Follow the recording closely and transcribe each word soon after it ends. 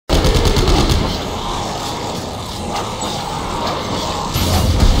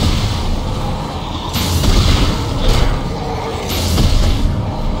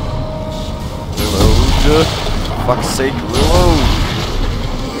fuck's sake, reload!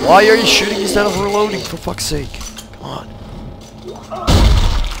 Why are you shooting instead of reloading, for fuck's sake? Come on.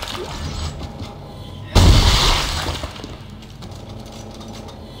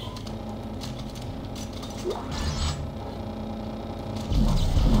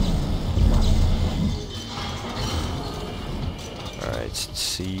 Alright, let's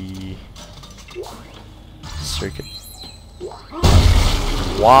see. Circuit.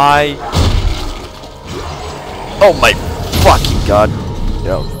 Why? Oh my fucking god.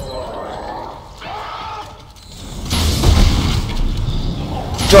 No.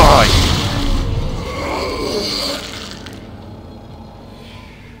 Die!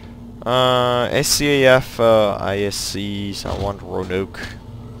 SCAF, ISCs, I want Roanoke.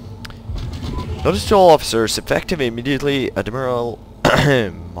 Notice to all officers, effective immediately, Admiral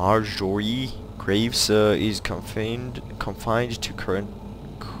Marjorie Graves is confined to current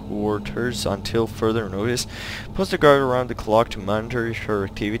quarters until further notice. Post a guard around the clock to monitor her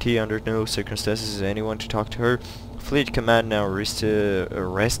activity. Under no circumstances is anyone to talk to her. Fleet command now rests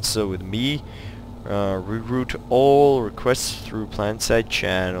with me. Reroute all requests through plant side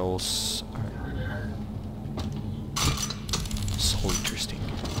channels. So interesting.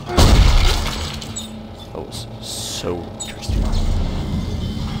 That was so interesting.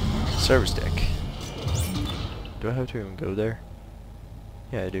 Service deck. Do I have to even go there?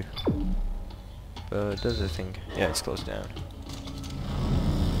 Yeah, I do. But does the thing? Yeah, it's closed down.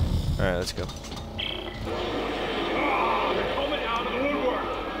 Alright, let's go. They're coming out of the woodwork!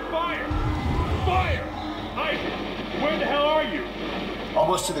 Fire! Fire! Isaac, where the hell are you?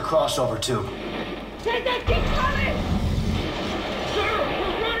 Almost to the crossover tube. Take that, keep coming! Sir,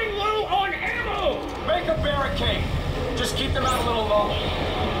 we're running low on ammo! Make a barricade. Just keep them out a little longer.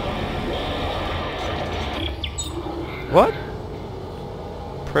 What?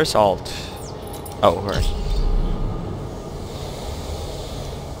 Press Alt. Oh, alright.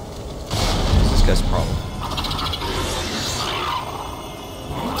 What's this guy's problem?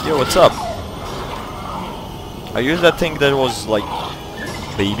 Yo, what's up? I used that thing that was like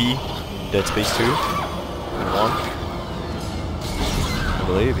baby in Dead Space 2 and 1. I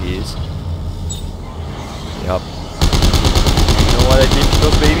believe he is. Yup. Do you know what I did to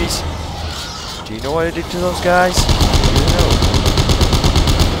those babies? Do you know what I did to those guys? Do you know?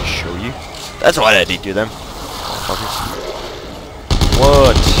 I'll show you. That's what I did to them. Fuckers.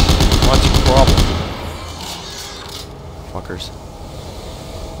 What? What's your problem? Fuckers.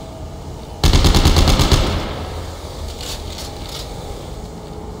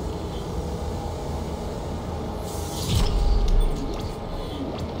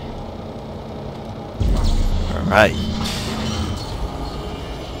 Alright.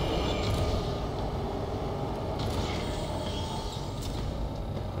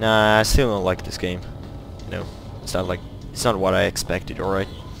 Nah, I still don't like this game. No, it's not what I expected, alright?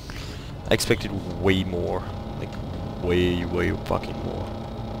 I expected way more. Like, way fucking more.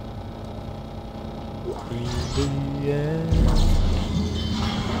 In the end.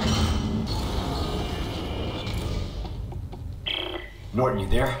 Norton, you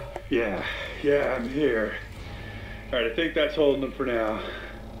there? Yeah, I'm here. Alright, I think that's holding them for now.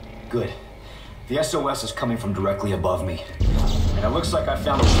 Good. The SOS is coming from directly above me. And it looks like I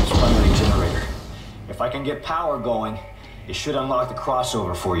found the ship's primary generator. If I can get power going, it should unlock the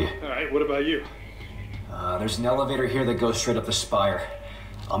crossover for you. Alright, what about you? There's an elevator here that goes straight up the spire.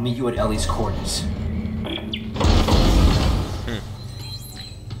 I'll meet you at Ellie's coordinates.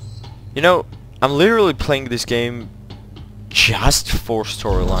 You know, I'm literally playing this game just for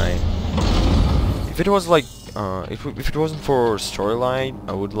storyline. If it was like, if it wasn't for storyline,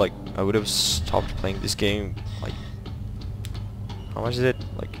 I would have stopped playing this game. Like, how much is it?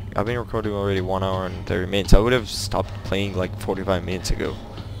 Like, I've been recording already 1 hour and 30 minutes. I would have stopped playing like 45 minutes ago.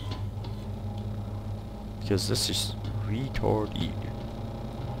 Because this is retarded.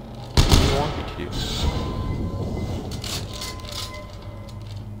 What do you want me to do?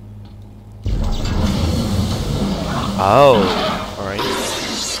 Oh, alright.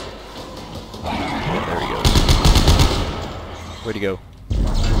 There we go. Where'd he go?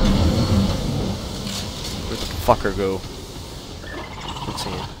 Where'd the fucker go? Let's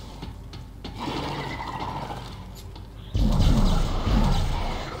see him.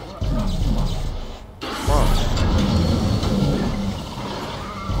 Come on.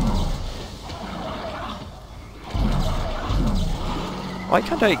 Why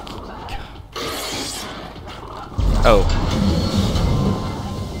can't I... Oh.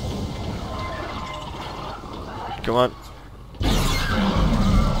 Come on.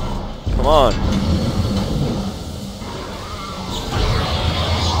 Come on.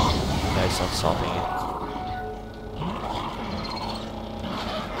 Yeah, he's not stopping it.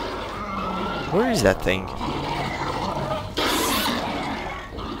 Where is that thing?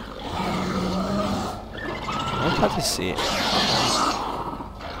 I thought to see it.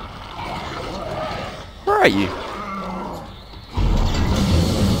 Where are you?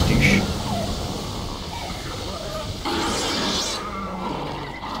 Douche.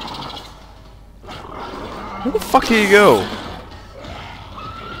 Where the fuck did you go?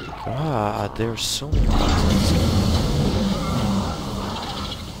 God, there's so many buttons.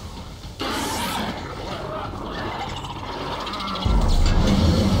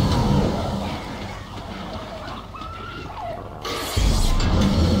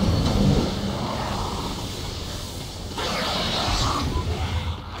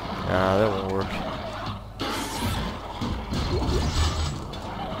 Nah, that won't work.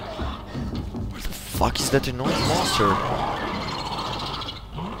 Where the fuck is that annoying monster?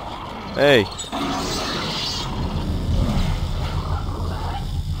 Hey!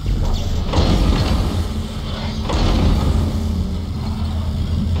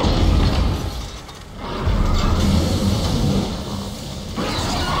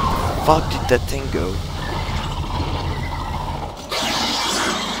 Fuck did that thing go?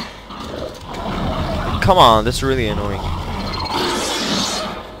 Come on, that's really annoying.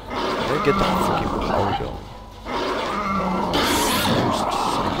 Let get the freaking power going.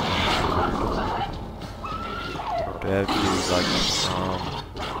 Do I have to use like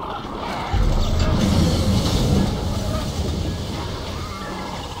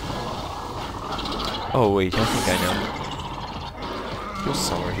oh wait, I think I know. It was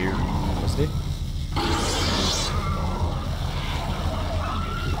somewhere here, wasn't it?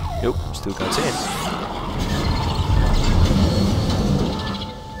 Nope, still can't see it.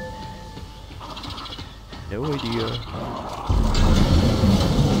 No idea.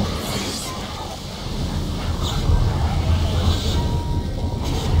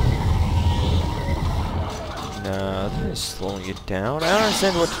 Nah, this is slowing it down. I don't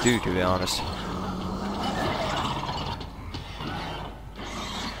understand what to do, to be honest.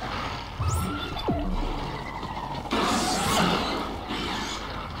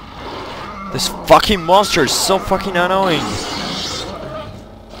 This fucking monster is so fucking annoying.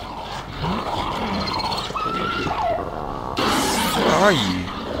 Where are you?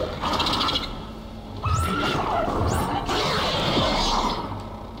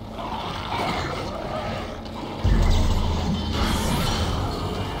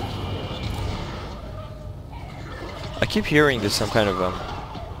 I keep hearing there's some kind of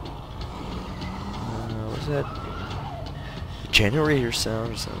what's that? Generator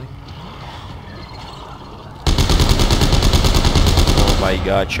sound or something? Oh my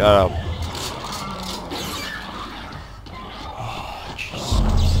god, shut up. Oh, Jesus.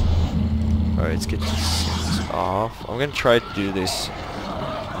 Alright, let's get these off. I'm gonna try to do this.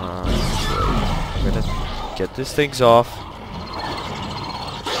 I'm gonna get these things off.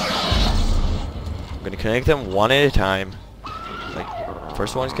 I'm gonna connect them one at a time. Like,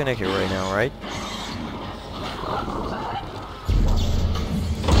 first one's connected right now, right?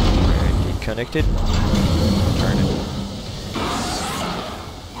 Alright, get connected. Turn it.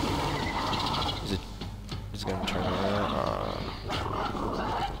 Is it gonna turn around?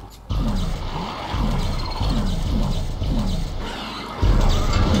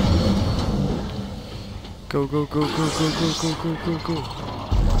 Go, go, go, go, go, go, go, go, go, go.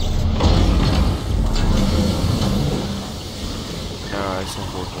 No, it's not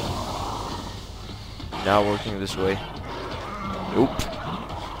working. Not working this way. Nope.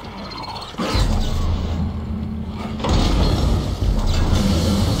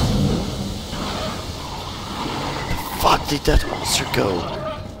 The fuck did that monster go?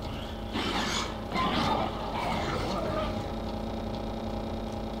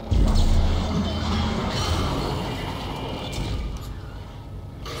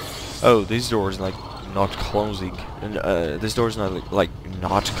 Oh, these doors like not closing, and this door's not like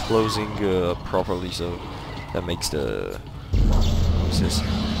not closing properly, so that makes the what's this?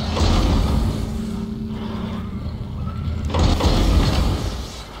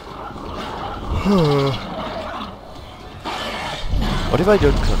 What if I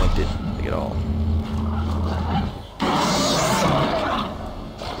don't connect it like at all?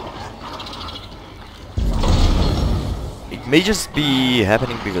 It may just be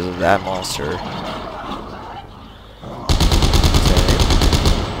happening because of that monster.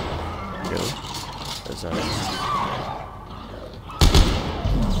 That's not it.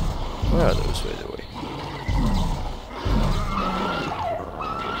 Where are those, by the way?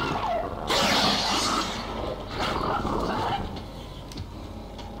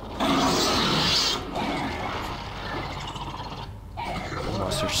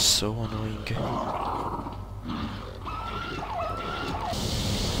 monsters are so annoying.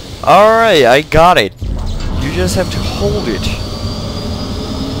 Alright, I got it. You just have to hold it.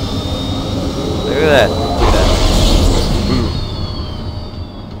 Look at that. Look at that. Boom.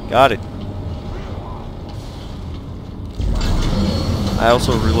 Got it. I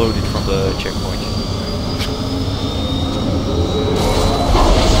also reloaded from the checkpoint.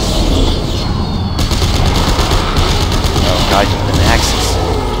 Oh, guys with an axis.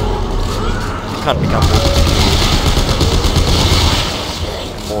 You can't become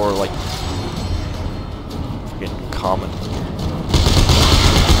more like freaking common.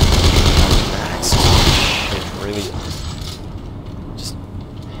 Axis. Shit, really.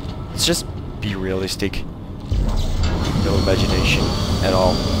 Let's just be realistic. No imagination at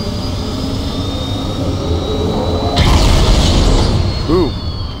all. Boom.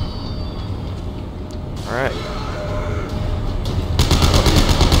 Alright.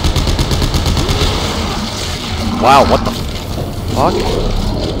 Wow, what the fuck?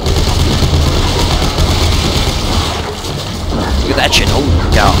 Look at that shit. Oh my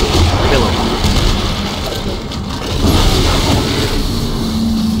god. Killer.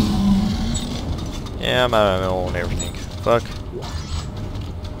 Yeah, I'm out of ammo and everything. Fuck.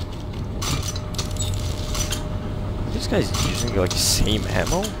 Are these guys using like the same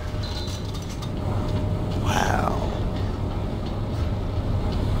ammo? Wow.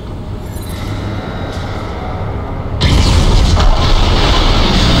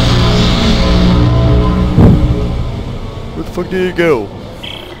 Where the fuck did it go?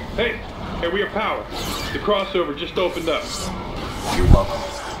 Hey, we have power. The crossover just opened up. You're welcome.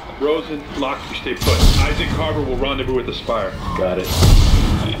 Rosen, Locke, you stay put. Isaac Carver will rendezvous at the Spire. Got it.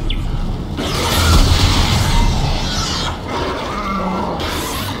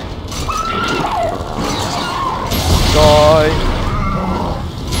 Die.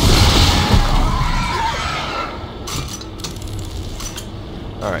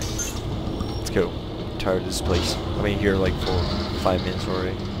 Alright. Let's go. I'm tired of this place. I've been here like for 5 minutes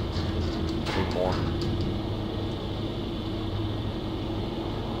already. Maybe more.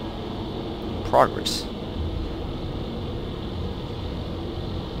 Progress.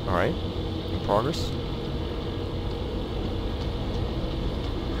 Alright. In progress.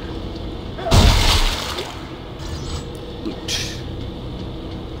 Loot.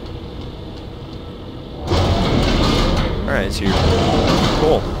 Alright, it's here.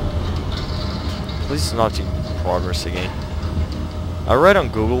 Cool. At least it's not in progress again. I read on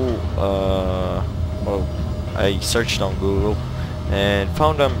Google, well, I searched on Google and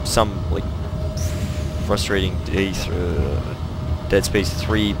found some like frustrating Dead Space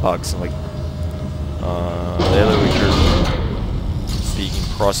 3 bugs and like the elevator being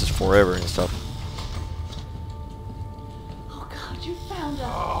processed forever and stuff. Oh God, you found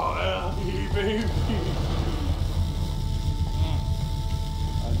us! Oh, Ellie, baby.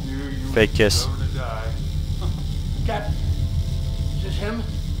 I knew you Fake kiss. were going to die. Captain, is this him?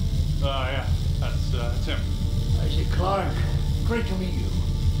 Yeah, that's him. Isaac Clarke. Great to meet you.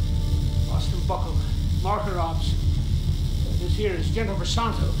 Austin Buckle, Marker Ops. This here is Jennifer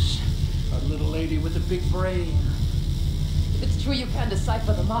Santos, our little lady with the big brain. If it's true you can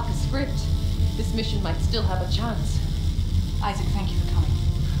decipher the marker script, this mission might still have a chance. Isaac, thank you for coming.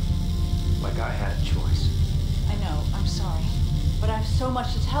 Like I had a choice. I know, I'm sorry. But I have so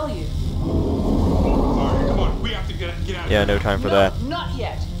much to tell you. Alright, come on. We have to get out of here. Yeah, no time for that. Not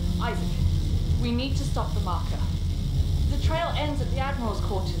yet. Isaac, we need to stop the marker. The trail ends at the Admiral's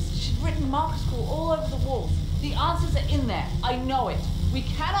quarters. She's written marker school all over the walls. The answers are in there. I know it. We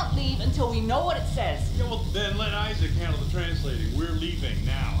cannot leave until we know what it says. Yeah, well, then let Isaac handle the translating. We're leaving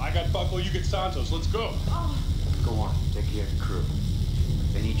now. I got Buckle, you get Santos. Let's go. Oh. Go on, take care of the crew.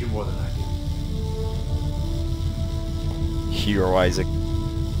 They need you more than I do. Hero Isaac.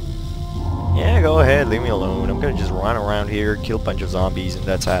 Yeah, go ahead, leave me alone. I'm gonna just run around here, kill a bunch of zombies, and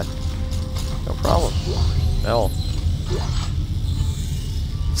that's that. No problem. Hell.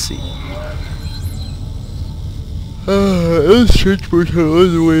 Let's see. Let's transport her all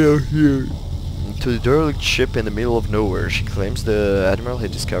the way out here. To the derelict ship in the middle of nowhere. She claims the Admiral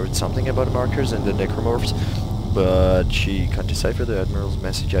had discovered something about the markers and the Necromorphs, but she can't decipher the Admiral's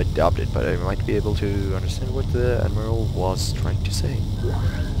message. I doubt it, but I might be able to understand what the Admiral was trying to say.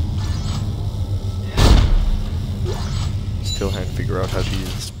 Still haven't figured out how to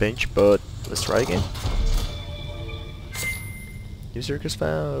use this bench, but let's try again. New circus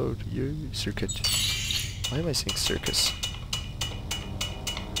found! You circuit. Why am I saying circus?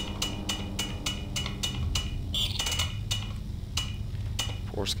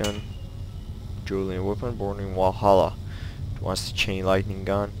 Force gun. Julian weapon born in Valhalla. wants the chain lightning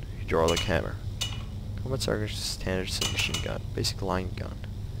gun, hydraulic hammer. Combat target standard submachine gun, basic line gun.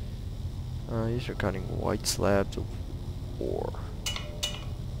 These are cutting white slabs of ore.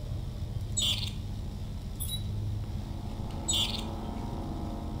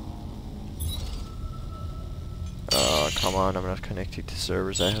 Come on, I'm not connected to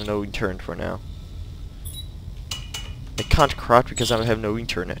servers. I have no internet for now. I can't craft because I have no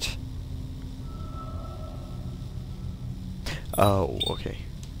internet. Oh, okay.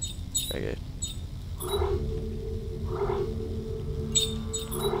 I get it.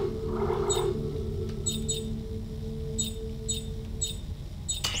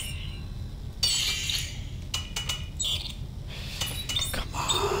 Come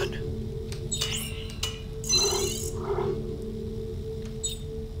on.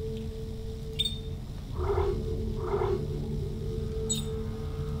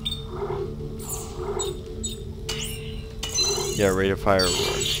 Yeah, rate of fire.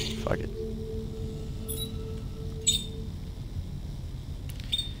 Fuck it.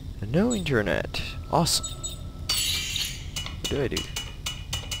 No internet. Awesome. What do I do?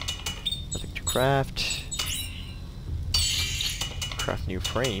 Nothing to craft. Craft new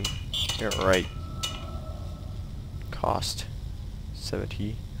frame. Yeah, right. Cost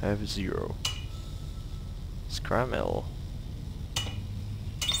 70. I have 0. Scramble.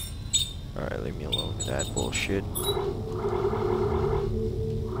 Alright, leave me alone with that bullshit.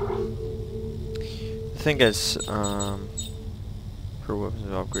 The thing is, per weapons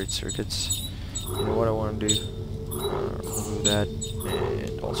and upgrade circuits, you know what I want to do? Remove that,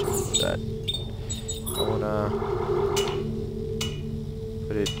 and also remove that. I want to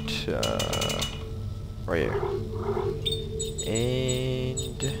put it right here.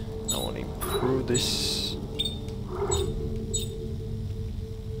 And I want to improve this.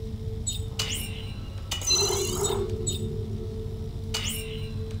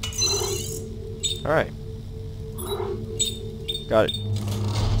 Alright. Got it.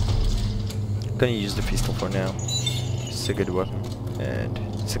 I'm gonna use the pistol for now. It's a good weapon. And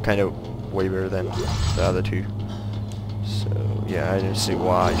it's a kind of way better than the other two. So yeah, I don't see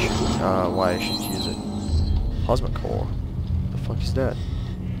why I should use it. Plasma core. What the fuck is that?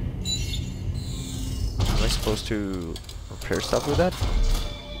 Am I supposed to repair stuff with that?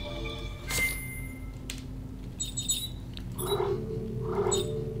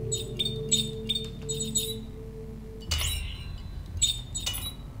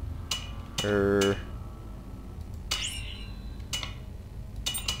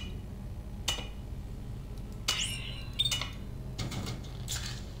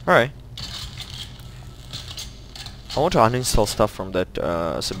 Alright. I want to uninstall stuff from that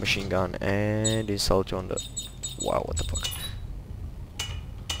submachine gun and install it on the... Wow, what the fuck?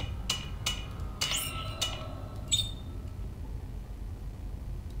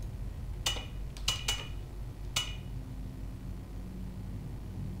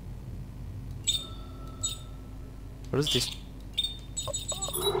 What is this?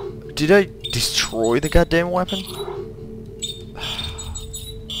 Did I destroy the goddamn weapon?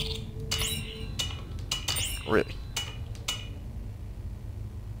 Really?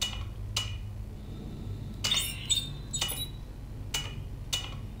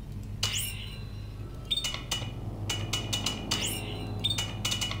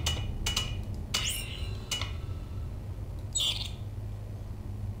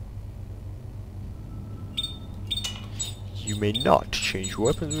 You may not change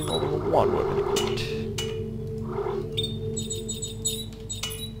weapons with only one weapon equipped.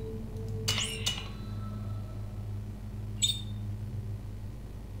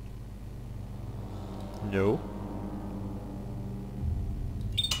 No.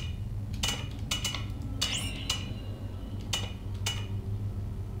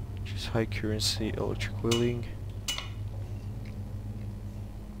 Just high currency electric wheeling.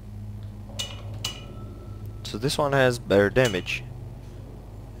 So this one has better damage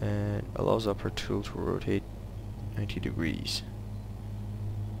and allows upper tool to rotate 90 degrees.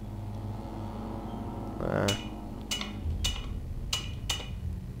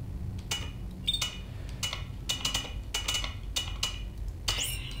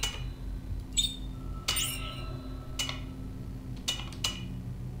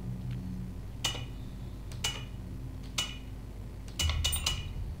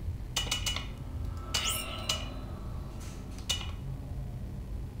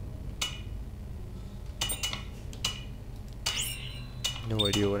 No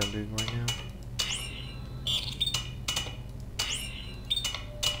idea what I'm doing right now.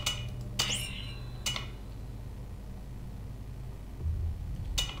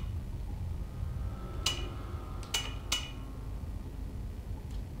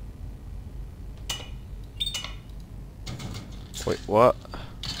 Wait, what?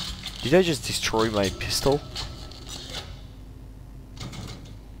 Did I just destroy my pistol?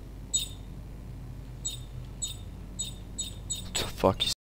 What the fuck is